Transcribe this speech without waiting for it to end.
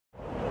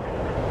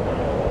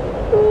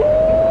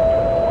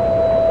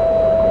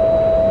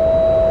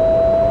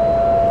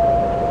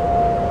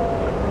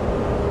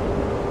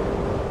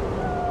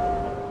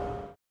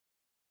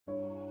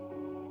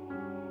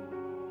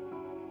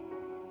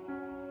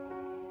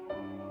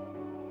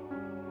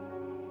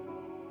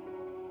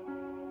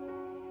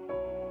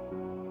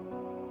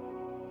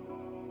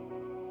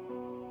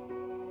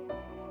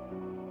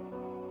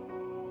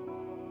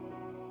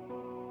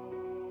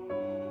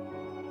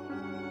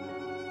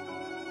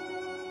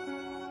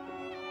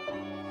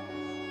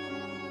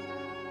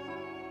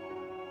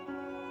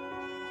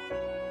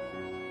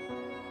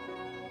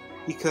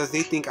Because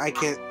they think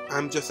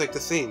I'm just like the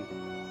same.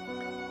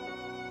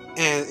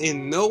 And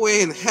in no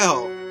way in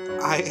hell,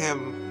 I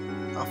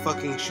am a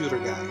fucking shooter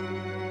guy.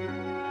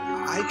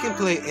 I can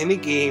play any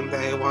game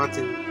that I want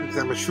to because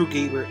I'm a true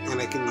gamer and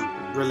I can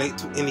relate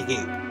to any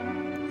game.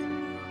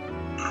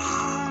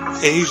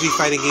 And usually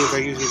fighting games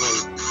are usually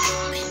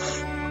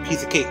my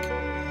piece of cake.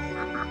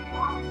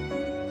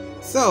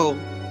 So,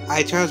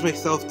 I challenged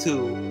myself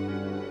to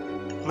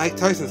Mike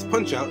Tyson's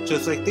Punch-Out,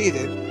 just like they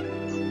did.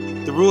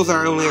 The rules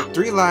are I only have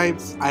 3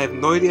 lives. I have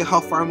no idea how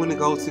far I'm going to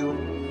go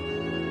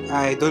to.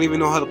 I don't even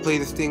know how to play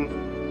this thing.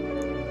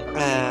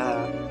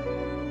 I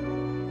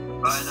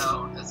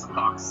know, it's a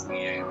box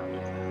game.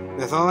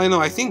 That's all I know.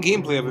 I've seen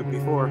gameplay of it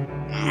before.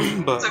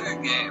 But it's a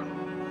good game.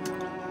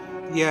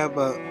 Yeah,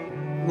 but...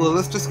 Well,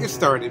 let's just get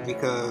started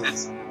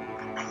because...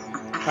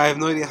 I have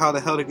no idea how the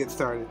hell to get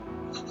started.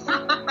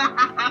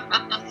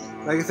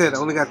 Like I said, I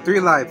only got 3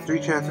 lives,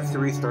 3 chances to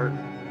restart.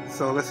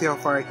 So let's see how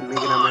far I can make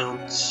it on my own.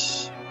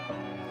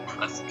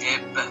 Let's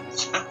get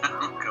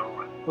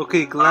going.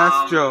 Okay,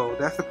 Glass Joe.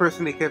 That's the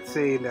person they kept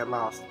saying that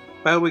lost.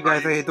 By the way,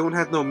 guys, I don't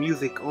have no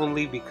music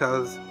only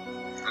because...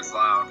 It's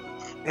loud.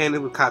 And it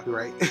would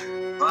copyright.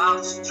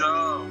 Glass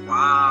Joe.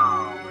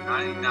 Wow.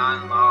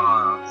 99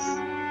 lost.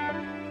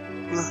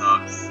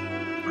 Sucks.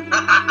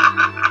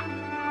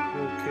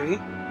 Okay.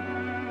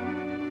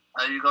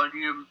 Are you going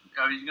to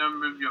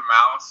move your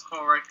mouse,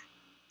 Kolrick?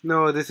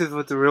 No, this is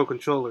with the real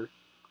controller.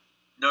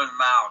 No, the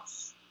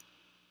mouse.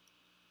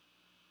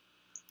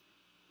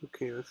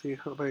 Okay, let's see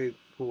how I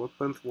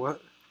weapons what.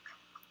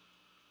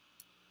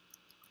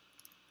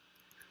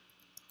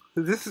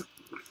 This is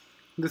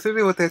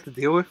really what they have to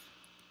deal with.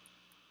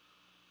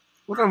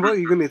 What on, bro?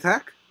 You gonna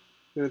attack?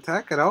 You gonna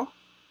attack at all,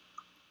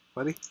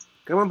 buddy?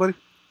 Come on, buddy.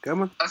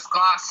 Come on. That's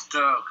Glass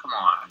Joe. Come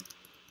on.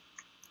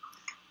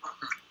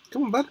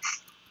 Come on, bud.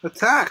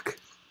 Attack!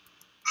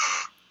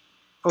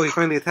 Oh, he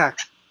finally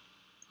attacked.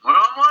 Well,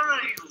 no wonder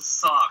he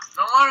sucks.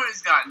 No wonder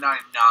he's got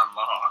 99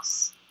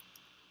 loss.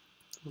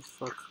 Oh,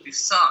 fuck. He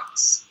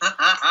sucks.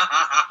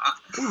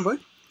 Come on,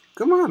 buddy.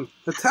 Come on.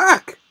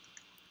 Attack!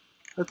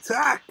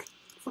 Attack!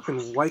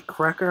 Fucking white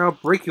cracker. I'll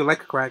break you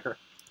like a cracker.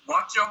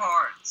 Watch your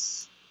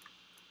hearts.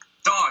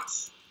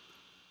 Dodge.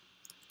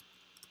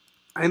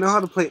 I know how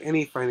to play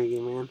any fighting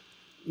game, man.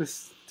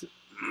 Is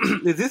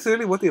this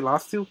really what they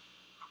lost to?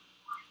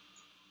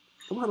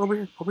 Come on, over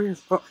here. Over here.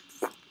 Oh.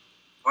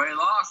 Well, he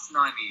lost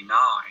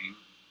 99.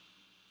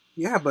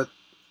 Yeah, but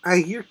I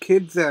hear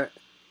kids that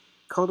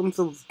call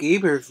themselves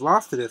gamers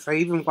lost to this. I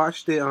even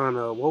watched it on,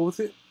 what was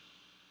it?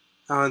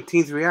 On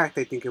Teens React,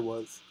 I think it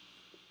was.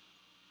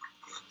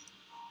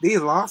 They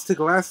lost to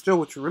Glass Joe,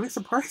 which really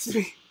surprised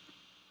me.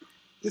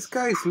 This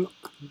guy's...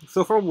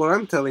 So from what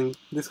I'm telling,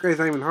 this guy's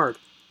not even hard.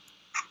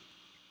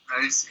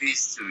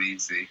 He's too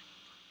easy.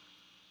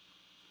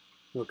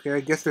 Okay,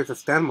 I guess there's a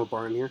stamina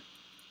bar in here.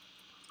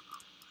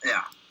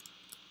 Yeah.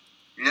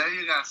 You know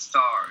you got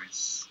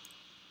stars.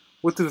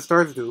 What do the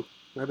stars do?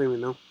 I don't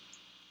even know.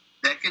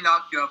 They can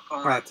knock your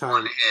opponent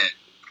one hit.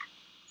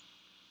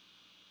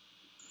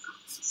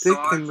 Stick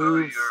and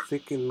move,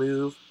 stick and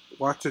move.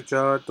 Watch your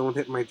jaw, don't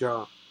hit my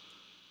jaw.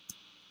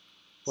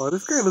 Wow,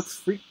 this guy looks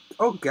freak.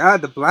 Oh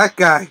god, the black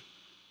guy.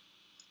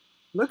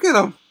 Look at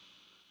him.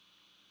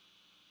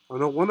 Oh,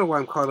 no wonder why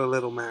I'm called a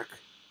Little Mac.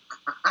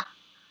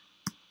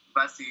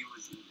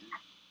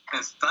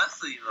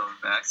 Especially Little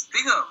Mac.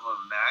 Speaking of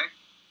Little Mac,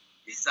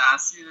 he's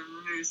actually in the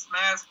new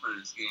Smash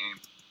Bros. Game.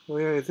 Oh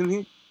yeah, isn't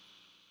he?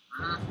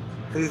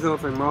 Mm-hmm. I just know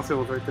if my mouse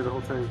was right there the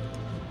whole time.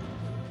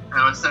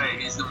 I would say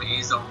he's gonna be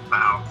his own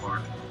power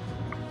cord.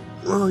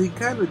 Well, he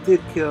kind of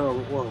did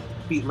kill, well,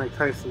 beat Mike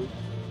Tyson.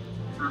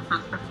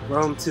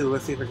 Round 2,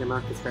 let's see if I can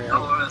knock this guy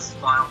out. Oh, his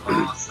final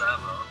boss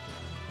ever.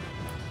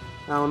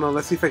 I don't know,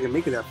 let's see if I can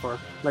make it that far.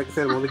 Like I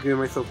said, I'm only giving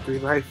myself 3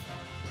 life.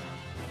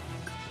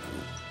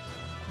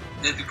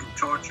 If you can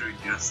torture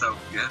yourself,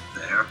 get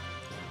there.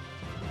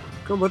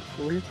 Come on, bud.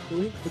 Over here,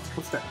 over here.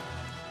 What's that?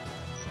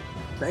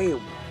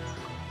 Damn.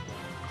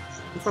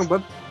 What's wrong,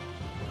 bud?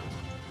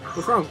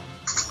 What's wrong?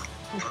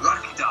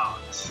 Lucky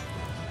dodge.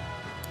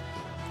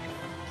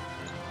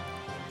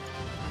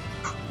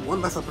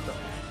 One less uppercut.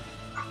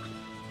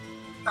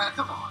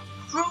 Come on.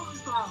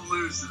 Who's gonna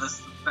lose to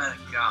this pathetic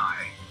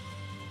guy?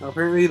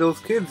 Apparently those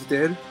kids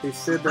did. They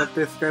said that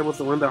this guy was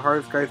one of the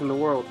hardest guys in the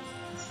world.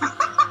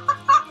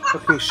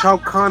 Fucking Shao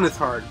Kahn is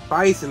hard.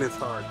 Bison is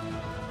hard.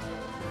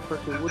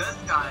 Fucking this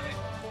guy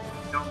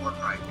don't look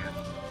like it.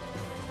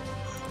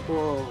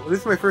 Whoa, this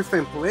is my first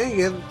time playing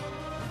it.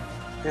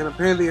 And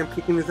apparently I'm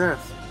kicking his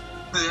ass.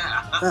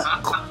 Yeah.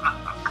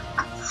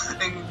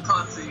 And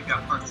plus you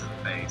got punched in the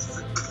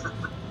face.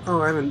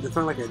 Oh, I haven't. It's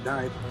not like I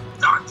died.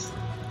 Dodge.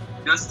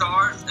 Your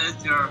stars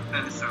is your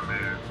finisher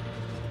move.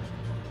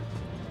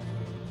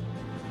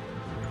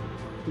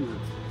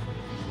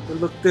 And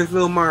look, there's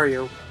little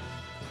Mario.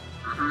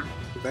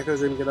 Mm-hmm. That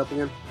guy's gonna get up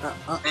again.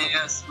 And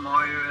yes,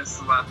 Mario is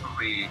the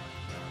referee.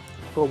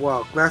 Oh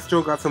wow, Glass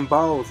Joe got some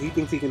balls. He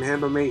thinks he can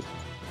handle me.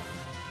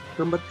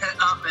 But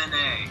Hit up and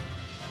A.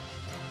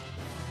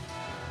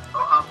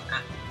 Oh, up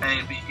and A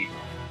and B.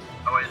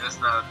 Oh wait, that's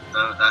not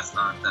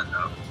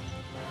Nintendo.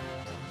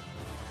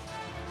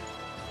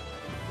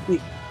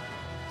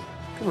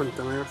 Come on,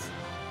 dumbass.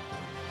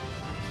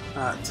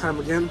 Time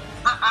again.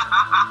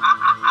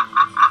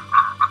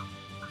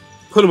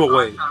 Put him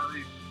away.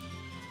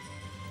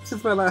 This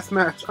is my last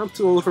match. I'm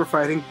too old for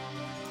fighting.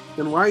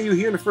 Then why are you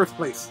here in the first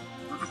place?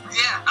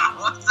 Yeah,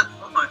 what's the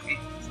point?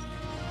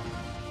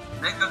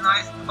 Make a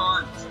nice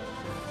punch.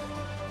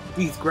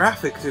 These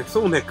graphics are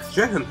so next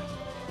gen.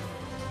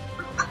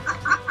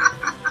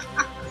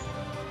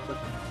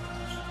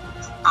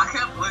 I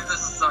can't believe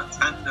this is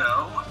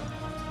Nintendo.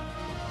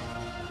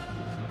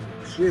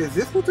 Shit, is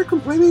this what they're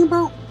complaining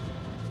about?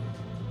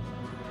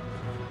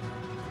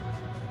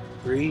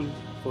 3,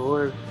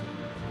 4.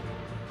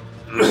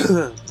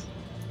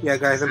 Yeah,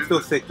 guys, I'm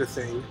still sick just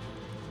saying.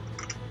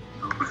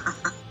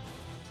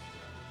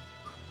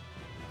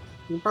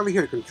 You can probably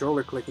hear the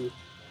controller clicking.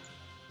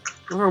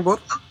 What's wrong, bud?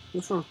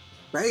 What's wrong?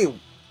 Bam!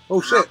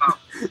 Oh shit!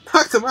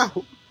 Knocked him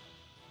out!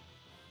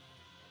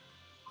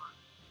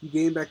 You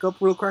getting back up,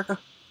 real cracker?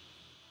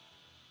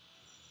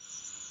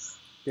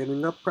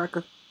 Getting up,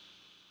 cracker?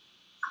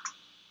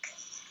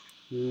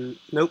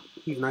 Nope,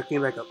 he's not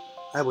getting back up.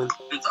 I win.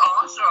 It's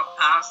also a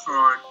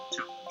password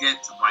to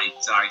get to Mike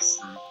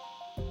Tyson.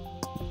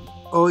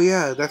 Oh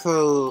yeah, that's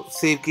how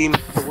save games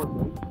for what,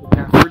 right? The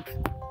password?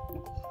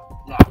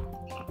 Yeah.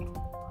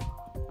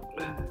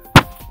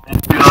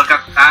 If you look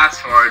up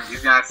password, you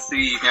gotta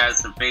see you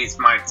guys to face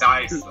Mike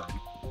Tyson.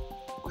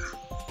 What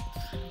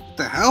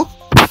the hell?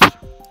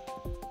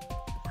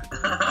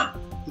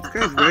 This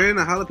guy's wearing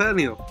a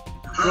jalapeno.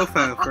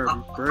 Profile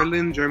from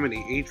Berlin,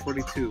 Germany, age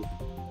 42.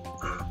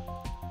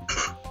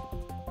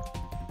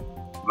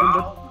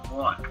 Round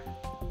 1.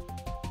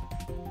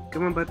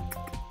 Come on, bud.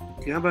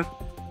 Come on, bud.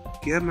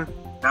 Come on.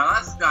 Now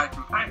this guy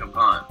can pack a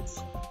punch.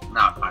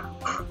 Not pack a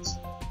punch.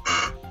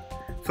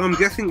 So I'm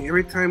guessing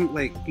every time,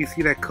 like, you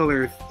see that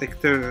color, like,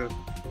 the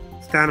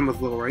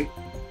stamina's low, right?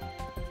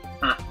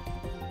 Huh.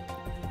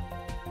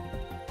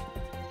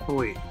 Oh,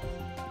 wait.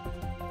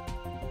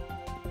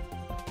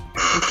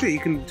 Oh, shit, you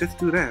can just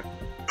do that.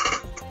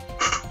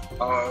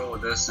 Oh,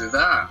 just do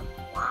that.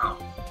 Wow.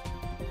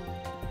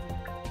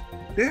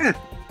 Yeah.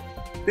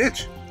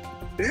 Bitch.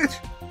 Bitch.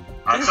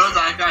 I thought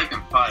that guy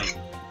can fight.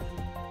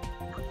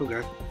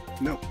 Okay.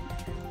 No.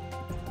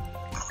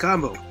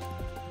 Combo.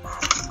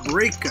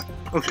 Break up.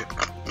 Oh, shit.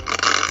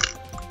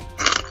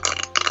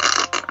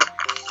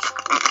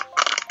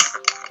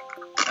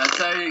 I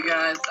tell you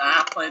guys, I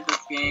have played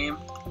this game,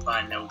 but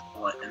I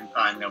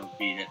never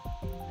beat it.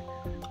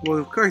 Well,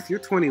 of course, you're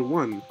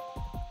 21.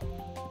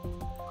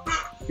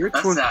 You're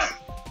 20.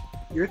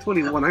 You're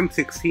 21. I'm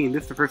 16.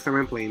 This is the first time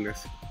I'm playing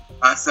this.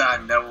 I said I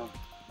never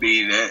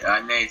beat it.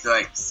 I made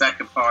like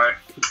second part,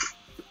 and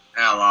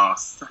I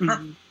lost.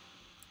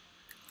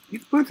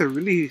 These points are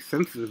really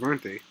sensitive,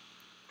 aren't they?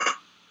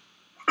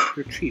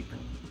 They're cheap.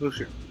 Oh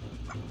shit.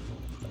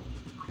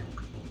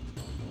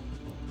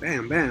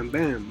 Bam, bam,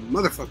 bam.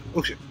 Motherfucker.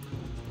 Oh shit.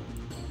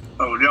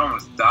 Oh, we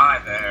almost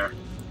died there,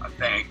 I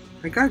think.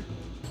 I got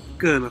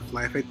good enough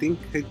life, I think.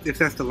 If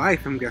that's the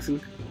life, I'm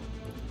guessing.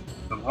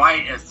 The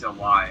white is the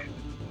life.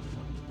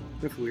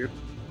 That's weird.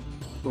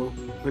 Well,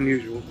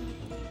 unusual.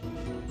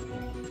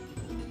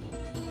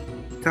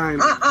 Time.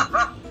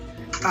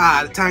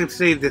 The time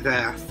saved his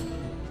ass.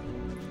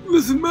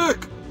 Listen,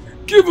 Mac.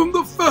 Give him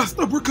the fast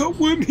uppercut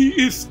when he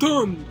is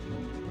stunned.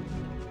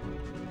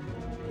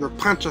 Your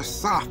punch is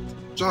soft,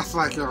 just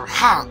like your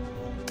heart.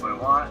 Wait,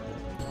 what?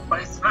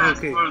 My smash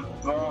Okay. was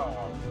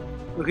wrong.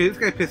 Okay, this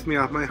guy pissed me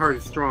off. My heart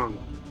is strong.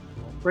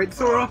 Right,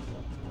 Sora?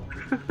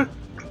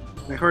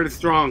 My heart is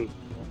strong.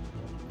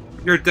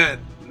 You're dead.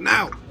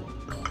 Now!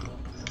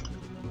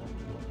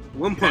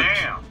 One punch.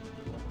 Damn.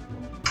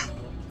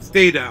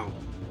 Stay down.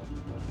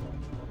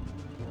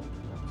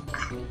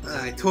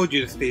 I told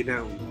you to stay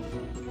down.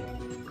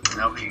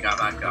 Nope, he got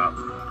back up.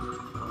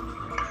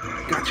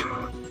 Gotcha.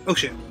 Oh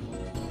shit.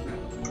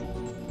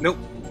 Nope.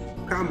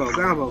 Combo,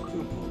 combo.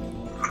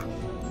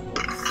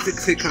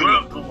 6-hit combo.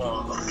 Triple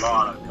on a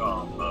lot of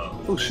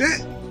combos. Oh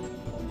shit.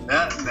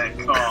 That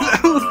combo.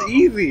 That was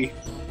easy.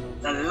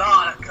 A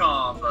lot of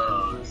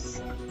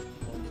combos.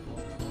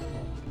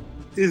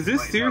 Is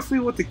this seriously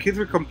what the kids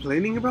were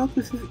complaining about?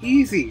 This is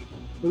easy.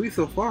 At least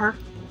so far.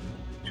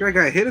 Sure, I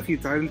got hit a few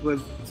times, but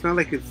it's not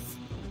like it's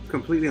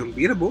completely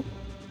unbeatable.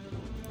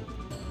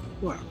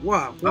 Wow,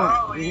 wow,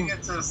 wow. Oh, when you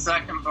get to the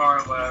second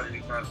part, well,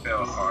 you're gonna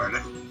feel hard.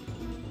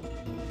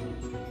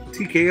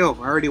 TKO, I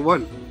already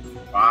won.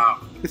 Wow.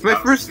 It's my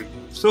first,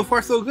 so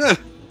far so good.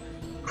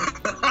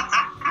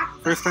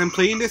 First time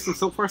playing this, and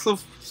so far so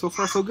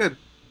good.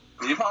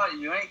 You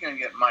ain't gonna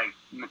get Mike.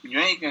 You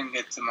ain't gonna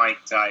get to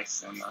Mike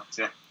Tyson, don't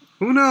you?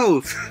 Who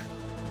knows?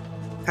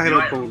 Title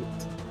opponent.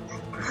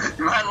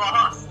 You might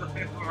lost the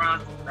 5th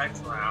round to the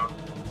next round.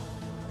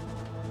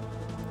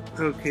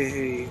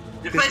 Okay.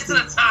 You're facing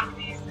a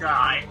Japanese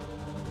guy.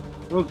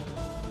 Oh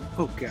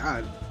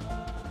God.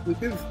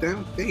 Look at his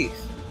damn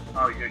face.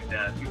 Oh, you're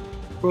dead.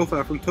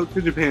 Profile from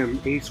Tokyo, Japan,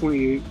 age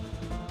 28.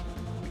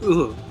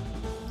 Ugh.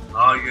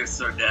 Oh, you're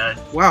so dead.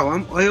 Wow,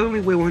 I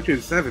only weigh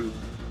 107.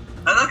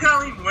 And look how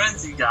many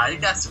wins he got. He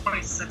got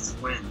 26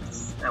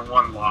 wins and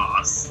 1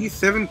 loss. He's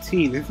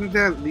 17. Isn't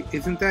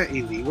that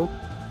illegal?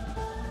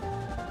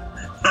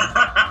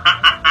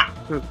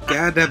 Oh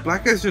God, that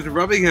black guy's just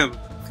rubbing him.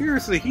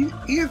 Seriously, he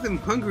has some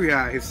hungry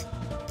eyes.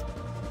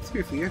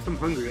 Seriously, he has some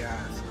hungry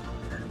eyes.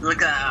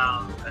 Look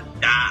at him.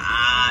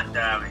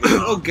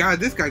 Oh God,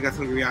 this guy got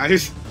hungry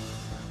eyes.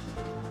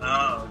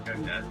 Oh, you're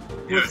dead.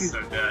 You're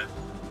so dead.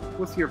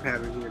 What's your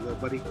pattern here, little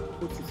buddy?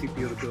 What's your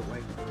CPU to build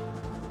like?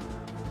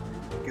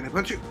 Can I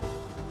punch you?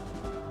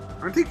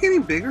 Aren't they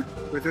getting bigger?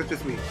 Or is that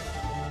just me?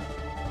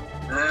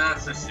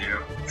 That's just you.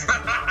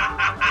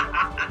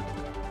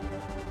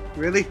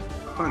 Really?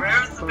 Punch,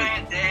 Where's the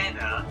punch,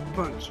 bandana?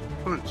 punch,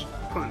 punch,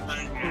 punch, On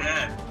your punch.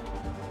 head.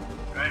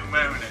 Right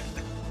moment.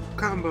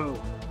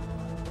 Combo.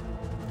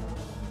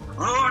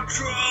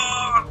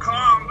 Ultra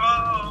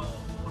combo!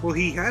 Well,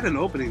 he had an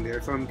opening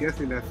there, so I'm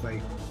guessing that's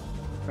like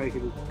how you can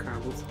do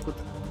combos.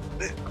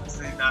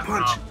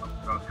 Punch.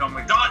 Come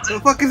on, dodge The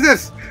it! fuck is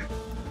this?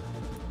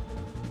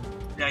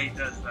 Yeah, he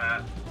does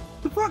that.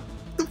 The fuck?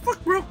 The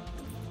fuck, bro?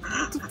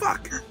 The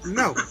fuck?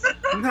 No.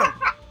 No.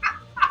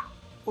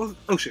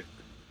 Oh shit.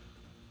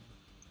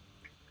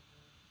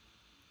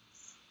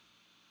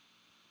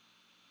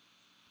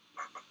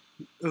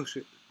 Oh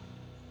shit.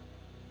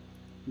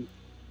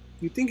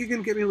 You think you're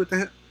gonna get me with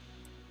that?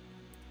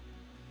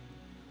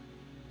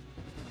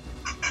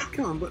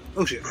 Come on, but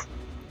oh shit.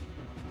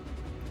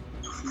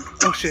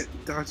 Oh shit.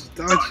 Dodge.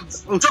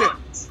 Oh shit.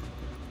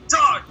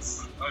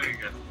 Dodge! Oh, you're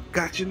good.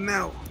 Got you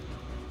now.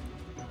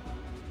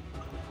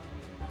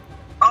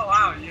 Oh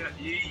wow, you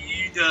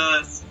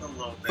just a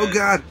little bit. Oh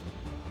God.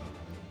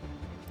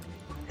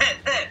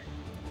 Hit!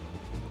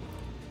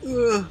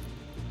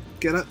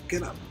 Get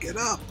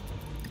up.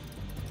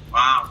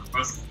 Wow,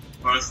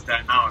 first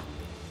down.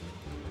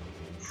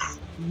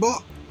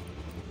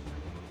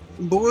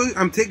 Boy,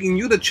 I'm taking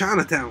you to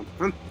Chinatown.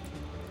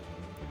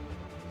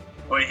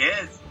 Wait,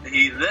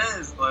 he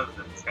lives in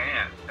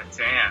Japan.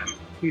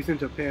 He's in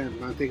Japan,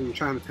 I'm taking him to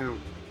Chinatown.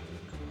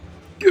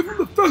 Give him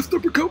the fast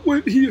uppercut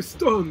when he is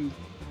stunned.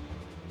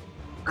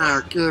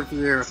 I'll give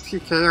you a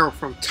TKO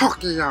from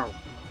Tokyo.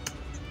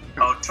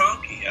 Oh,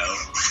 Tokyo.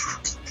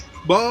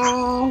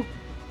 Ball.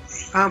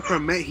 I'm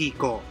from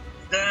Mexico.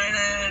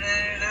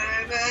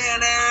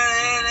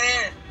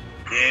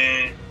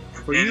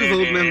 For you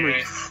old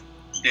memories.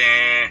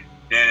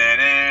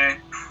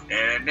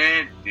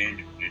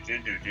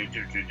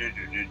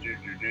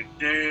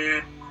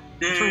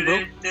 What's wrong, bro?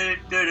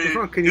 What's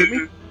wrong? Can you hit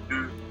me?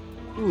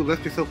 Ooh,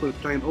 left yourself with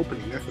a giant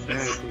opening. That's a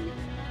bad thing.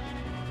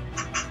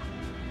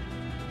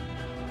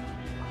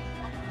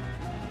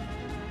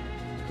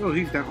 Oh,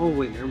 he's down. Oh,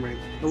 wait, never mind.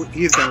 Oh,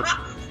 he is down.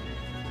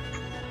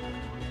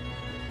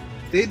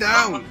 Stay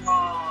down!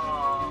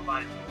 Oh,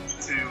 my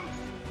 2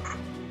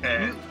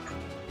 head.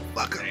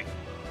 Fuck him.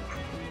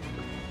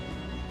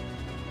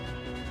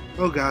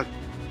 Oh god.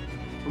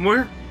 I'm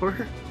over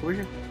here.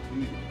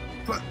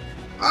 Fuck.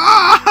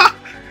 Ah!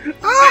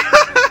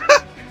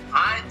 Ah!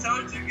 I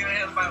told you you're gonna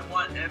hit by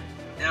 1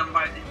 and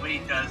by the way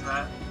he does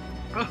that.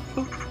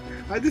 Oh,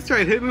 I just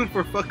tried hitting him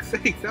for fuck's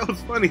sake. That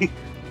was funny.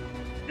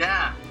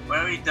 Yeah,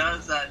 when he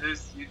does that,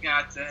 you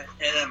got to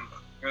hit him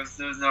because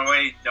there's no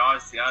way he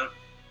dodged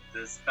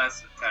the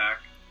special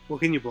attack. Well,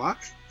 can you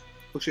block?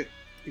 Oh shit.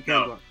 You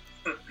can't block.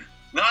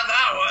 Not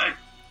that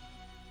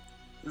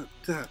way!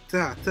 Ta.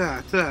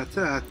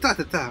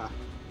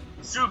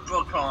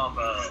 Super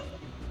combo!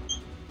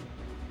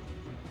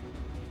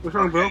 What's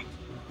wrong, bro?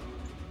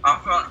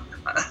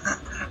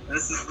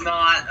 This is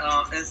not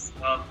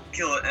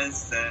Killer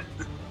Instinct.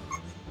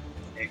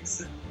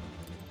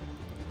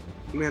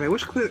 Man, I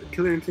wish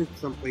Killer Instinct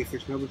was on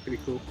PlayStation. That would be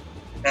pretty cool.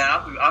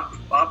 Yeah,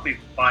 I'll be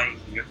fighting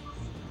you.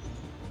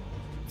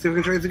 See if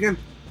we can try this again.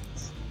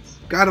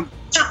 Got him.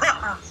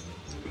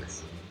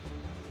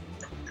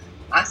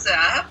 I said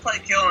I have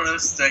played Killer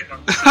Instinct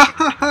on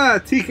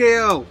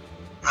TKO.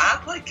 I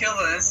have played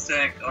Killer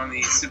Instinct on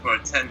the Super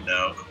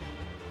Nintendo.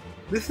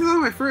 This is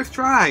on my first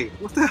try.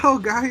 What the hell,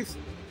 guys?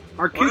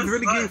 Are kids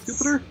really getting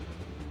stupider?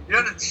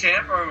 You're the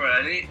champ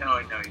already?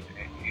 Oh, no, you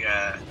didn't.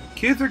 Yeah.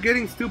 Kids are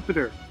getting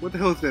stupider. What the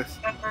hell is this?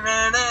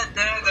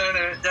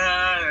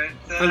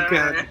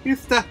 Okay.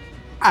 It's the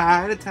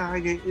eye of the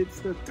tiger. It's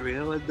the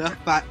thrill of the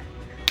fight.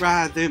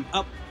 Rising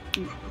up.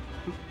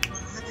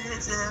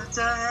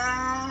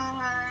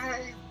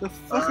 The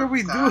fuck are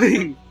we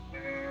doing?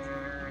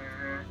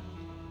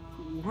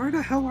 Where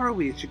the hell are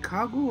we?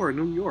 Chicago or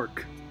New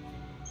York?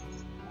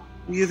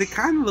 Yeah, it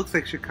kind of looks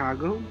like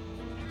Chicago.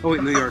 Oh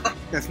wait, New York.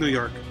 That's New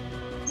York.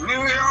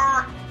 New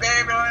York,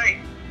 baby!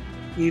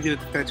 You need to do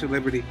the Statue of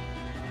Liberty,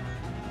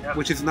 Yep.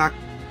 which is not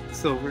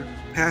silver.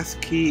 Pass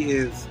key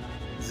is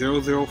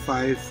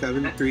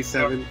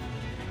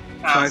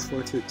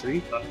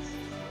 00573755423.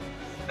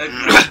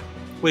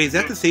 Wait, is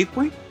that the save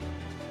point?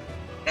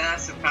 Yeah,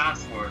 that's the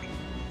password.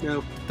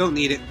 No, don't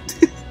need it.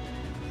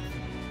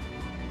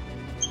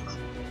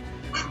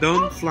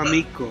 Don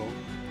Flamico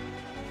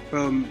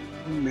from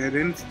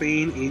Medellin,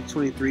 Spain, age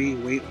 23,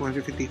 weight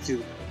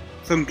 152.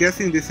 So I'm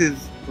guessing this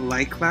is the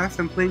light class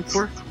I'm playing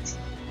for?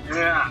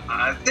 Yeah,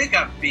 I think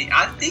I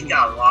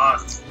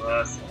lost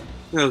last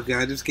one. Oh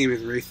god, this game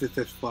is racist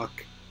as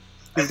fuck.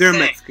 Is there a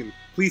Mexican?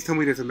 Please tell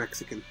me there's a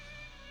Mexican.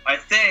 I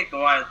think,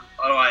 I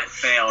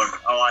failed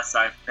unless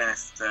I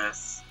finished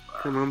this.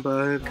 Come on,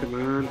 bud. Come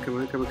on.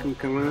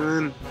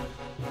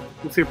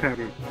 What's your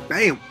pattern?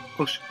 Bam!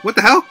 Oh, what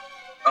the hell?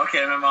 Okay,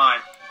 never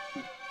mind.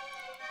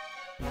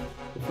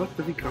 The fuck?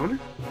 Does he counter?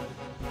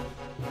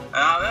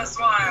 That's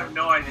why I have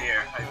no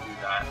idea how to do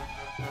that.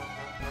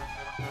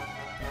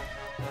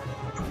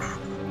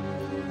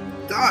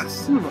 Ah,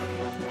 son of a...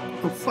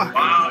 Oh, fuck.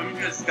 Wow, you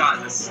just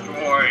got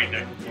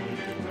destroyed.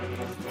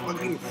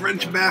 Fucking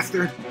French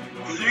bastard.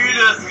 You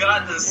just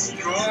got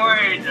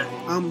destroyed.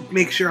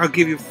 Make sure I'll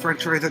give you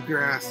French fries up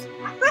your ass.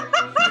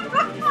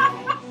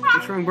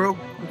 What's wrong, bro?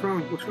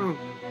 What's wrong?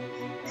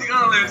 You're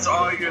gonna lose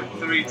all your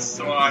 3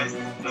 tries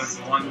in this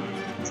one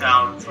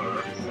town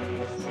tour.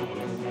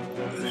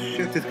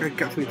 Shit, this guy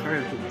got me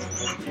tired.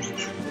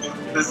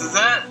 This is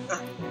it?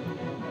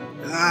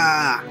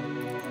 Ah!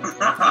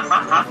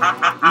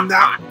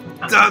 Not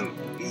done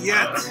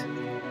yet!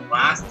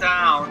 Last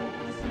down.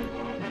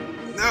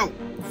 No!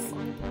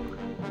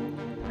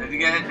 If you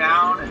get it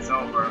down, it's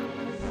over.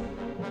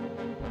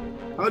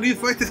 How do you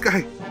fight this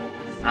guy?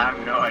 I have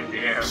no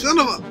idea. Son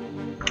of a...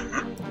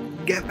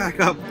 Get back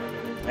up.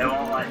 It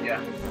won't let you.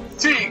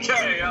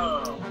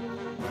 TKO!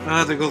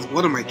 Ah, there goes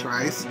one of my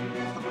tries.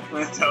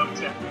 I told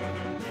you.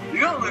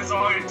 You're gonna lose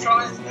all your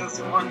tries in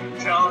this one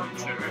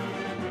challenger.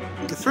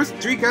 The first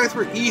 3 guys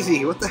were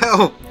easy. What the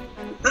hell?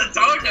 I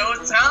told you it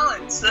was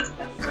talent.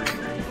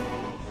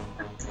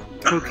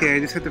 Okay, I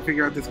just have to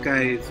figure out this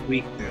guy's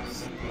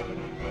weakness.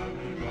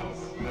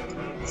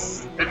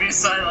 If you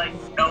started like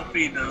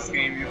LP in this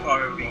game, you'd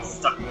probably be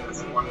stuck with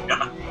this one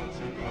guy.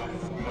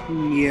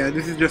 Yeah,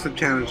 this is just a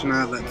challenge,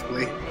 not a let's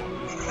play.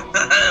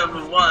 If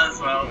it was,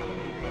 well,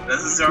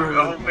 this is our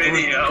whole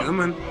video.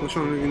 Come on, what's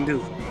wrong we can do?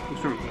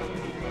 What's wrong?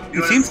 He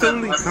You seems to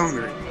would've only said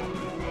counter.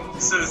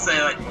 You should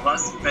say like,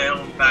 must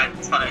fail back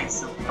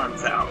Tyson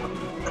comes out.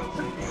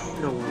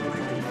 No,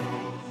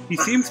 he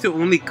seems to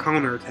only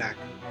counter attack.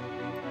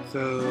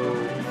 So,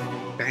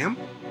 bam?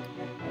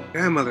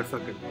 Bam,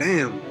 motherfucker,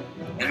 bam.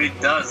 If he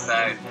does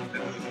that.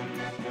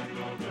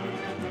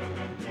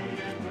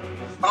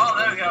 Oh,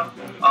 there we go.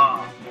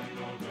 Oh.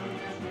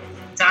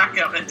 Attack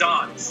him and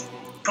dodge.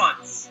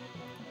 Punts.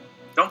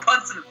 Don't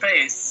punch in the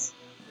face.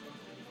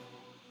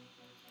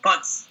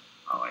 Punts.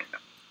 Oh, wait, no.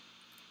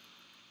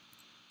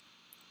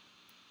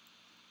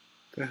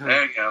 The hell?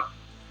 There you go.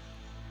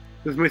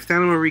 Does my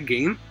stamina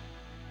regain?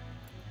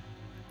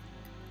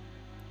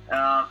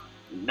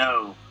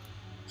 No.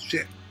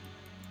 Shit.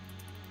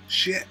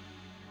 Shit.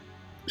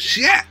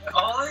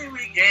 Only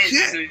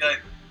regains to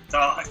like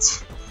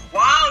dodge.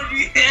 Wow,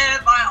 you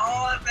hit by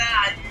all of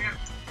that.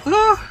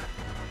 Oh,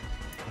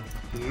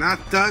 not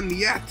done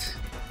yet.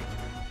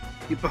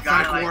 You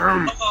pathetic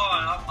worm. Come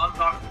on, I'm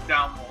knocking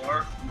down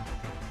more.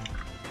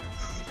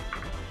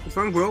 What's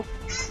wrong, bro?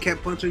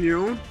 Can't punch on your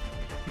own?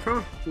 What's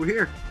wrong? We're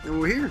here. And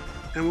we're here.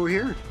 And we're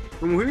here.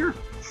 And we're here.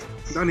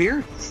 Down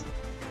here.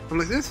 I'm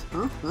like this?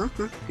 Huh?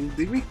 Can you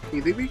dig me?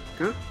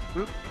 Huh?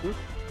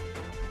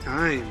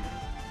 Time.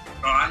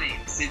 Oh, I didn't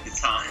even see the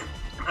time.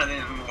 I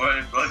didn't even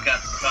look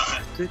at the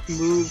time.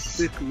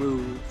 Stick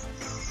move.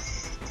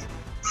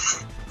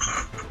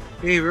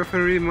 Hey,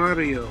 referee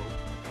Mario.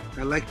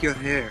 I like your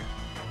hair.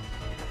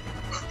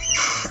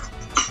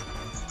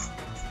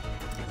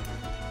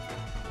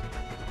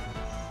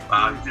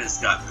 Wow, you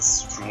just got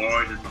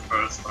destroyed in the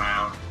first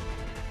round.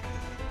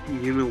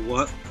 You know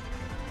what?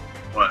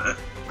 What?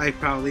 I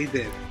probably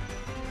did.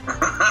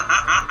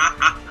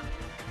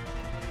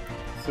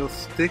 So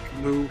stick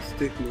move.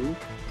 Stick.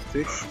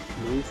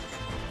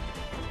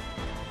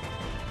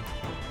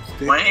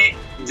 Wait,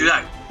 do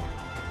that.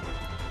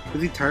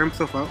 Does he tire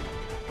himself out?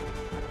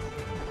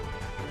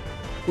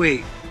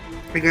 Wait,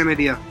 I got an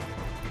idea.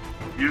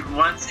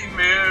 Once he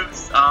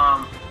moves, do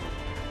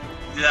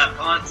that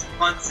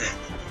punch it.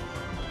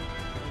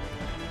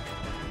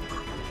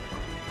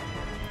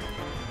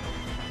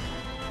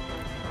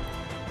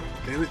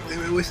 Damn it, I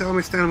wish I had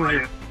my stamina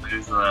here.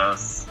 Lose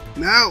this.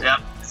 No!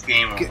 Yep, it's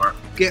game over.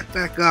 Get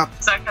back up.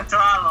 Second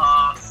try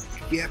lost.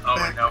 Get Oh,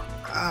 back wait, no.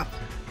 up.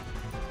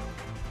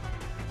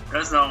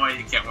 There's no way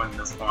you can't win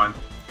this one.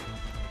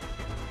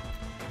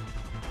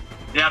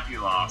 Yep,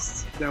 you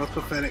lost. That was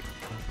pathetic.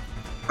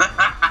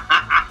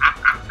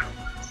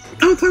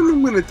 Don't tell me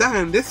I'm gonna die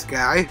on this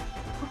guy.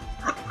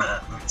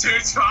 2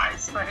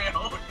 tries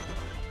failed.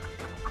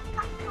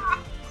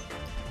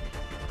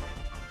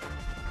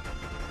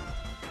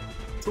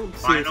 Don't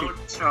seriously,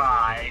 Final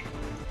try.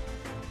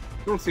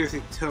 don't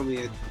seriously tell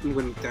me I'm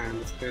gonna die on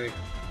this guy.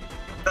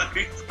 That'd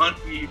be funny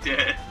if you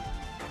did.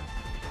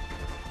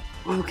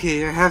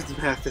 Okay, I have to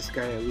pass this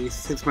guy at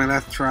least. It's my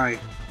last try.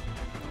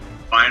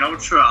 Final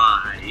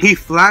try. He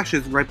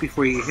flashes right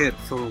before he hits,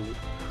 so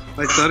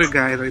like the other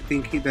guys, I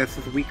think that's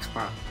his weak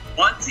spot.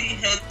 Once he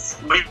hits,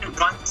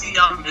 once he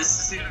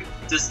misses you,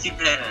 just keep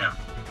hitting him.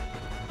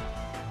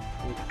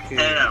 Okay.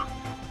 Hit him.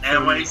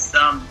 And when he's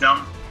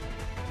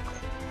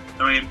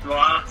when he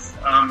blocks,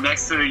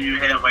 next to you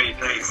hit him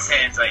like his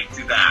hands, like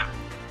do that.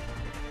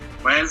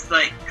 When it's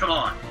like, come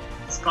on,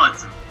 just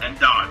punch him and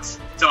dodge,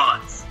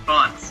 dodge,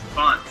 punch,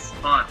 punch,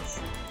 punch,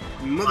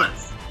 punch,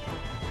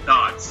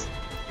 dodge.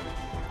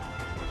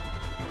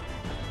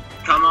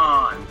 Come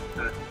on.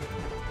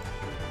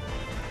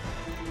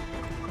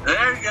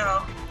 There you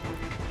go.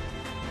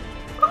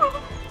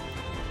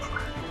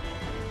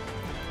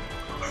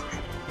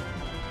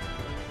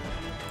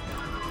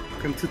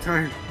 I'm too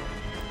tired.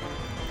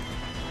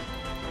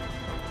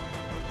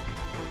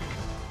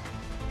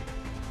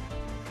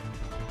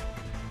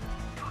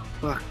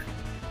 Fuck.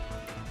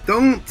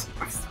 Don't!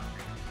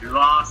 You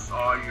lost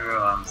all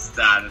your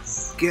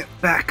status. Get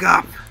back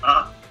up!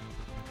 Da,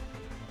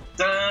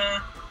 da,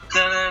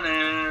 da,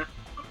 da,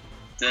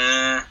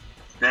 da,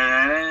 da,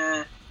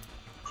 da,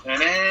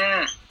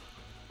 da.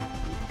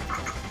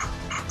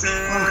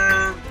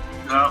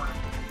 No.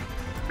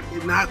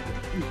 You're not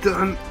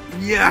done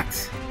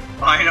yet!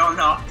 I don't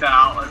knocked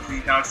out. If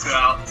he knocks you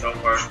out, it's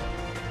over.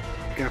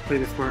 Gotta play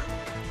this smart.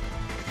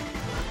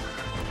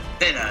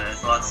 Hey,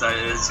 this left side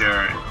is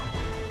your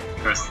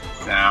first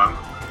down.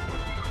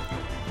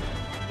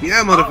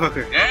 Yeah,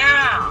 motherfucker! Oh,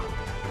 yeah!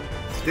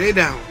 Stay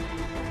down.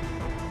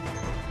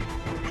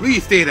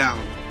 Please stay down.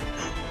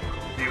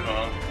 You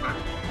won't.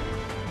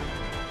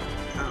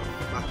 Oh,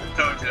 fuck.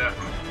 Told you.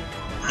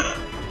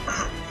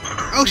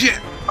 Oh shit!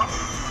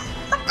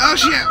 Oh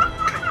shit!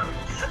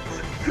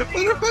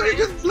 Motherfucker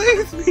just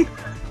blazed me!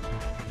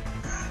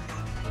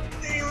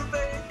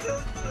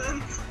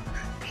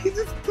 He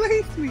just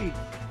blazed me!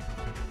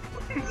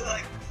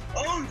 Like,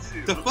 owned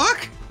you. The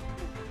fuck?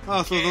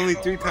 Oh, so it's only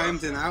 3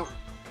 times and out?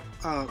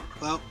 Oh,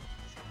 well.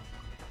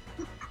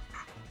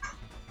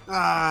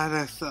 Ah,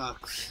 that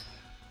sucks.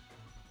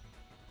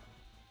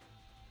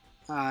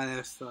 Ah,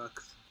 that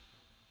sucks.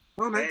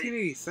 Oh,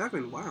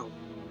 1987, wow.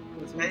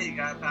 Hey, you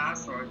got a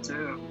password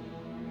too.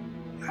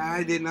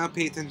 I did not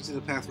pay attention to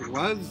the password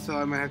was, so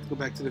I might have to go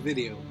back to the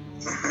video.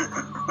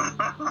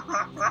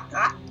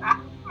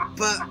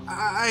 But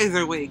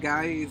either way,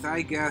 guys,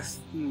 I guess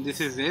this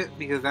is it,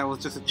 because that was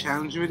just a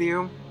challenge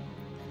video.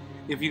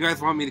 If you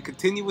guys want me to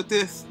continue with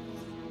this,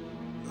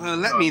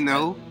 let me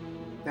know.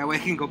 That way I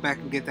can go back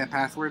and get that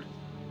password.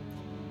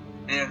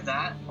 And if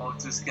that, I'll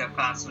just get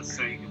passwords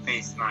so you can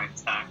face my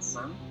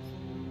Tyson.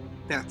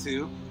 That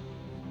too.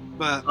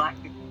 But like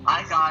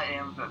I got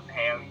him to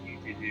pay you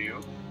to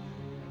do.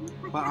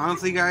 But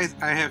honestly, guys,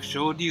 I have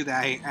showed you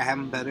that I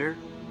am better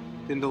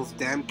than those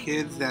damn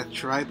kids that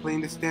try playing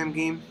this damn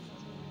game.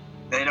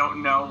 They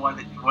don't know what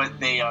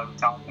they are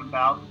talking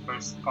about. The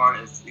first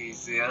part is the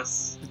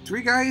easiest. The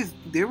 3 guys,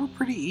 they were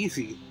pretty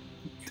easy.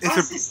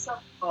 It's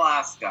the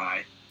last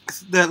guy.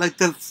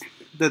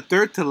 The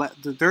third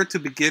to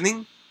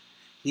beginning,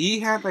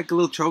 he had like a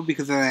little trouble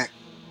because of that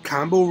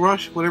combo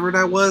rush, whatever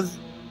that was.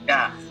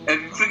 Yeah,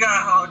 if you figure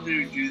out how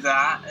to do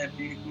that, if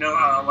you know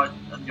what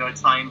your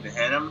time to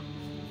hit him,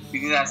 you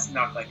can just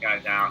knock that guy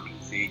down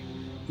easy.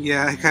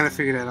 Yeah, I kind of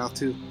figured that out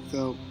too.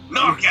 So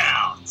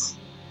knockout.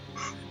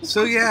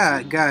 So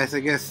yeah, guys, I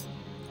guess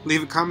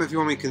leave a comment if you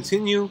want me to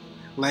continue.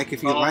 Like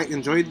if you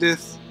enjoyed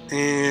this,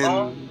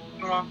 and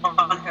you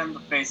want him to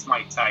face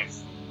Mike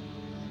Tyson.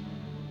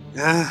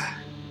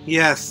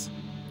 Yes.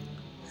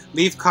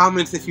 Leave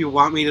comments if you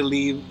want me to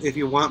leave. If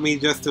you want me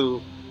just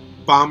to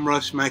bomb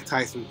rush Mike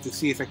Tyson to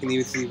see if I can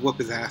even whoop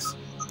his ass.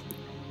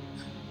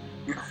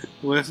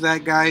 With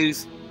that,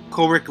 guys,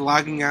 Kolrick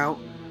logging out.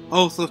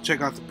 Also,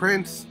 check out the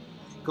Prince.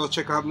 Go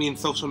check out me on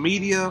social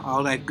media.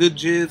 All that good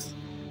jizz.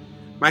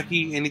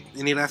 Mikey,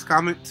 any last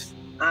comments?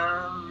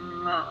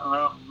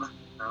 No.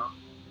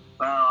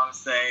 Well, I'll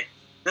say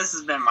this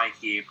has been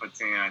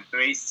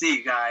Mikey81493. See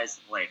you guys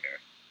later.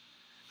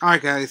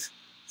 Alright, guys.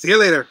 See you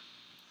later.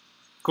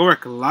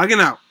 Kolrick logging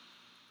out.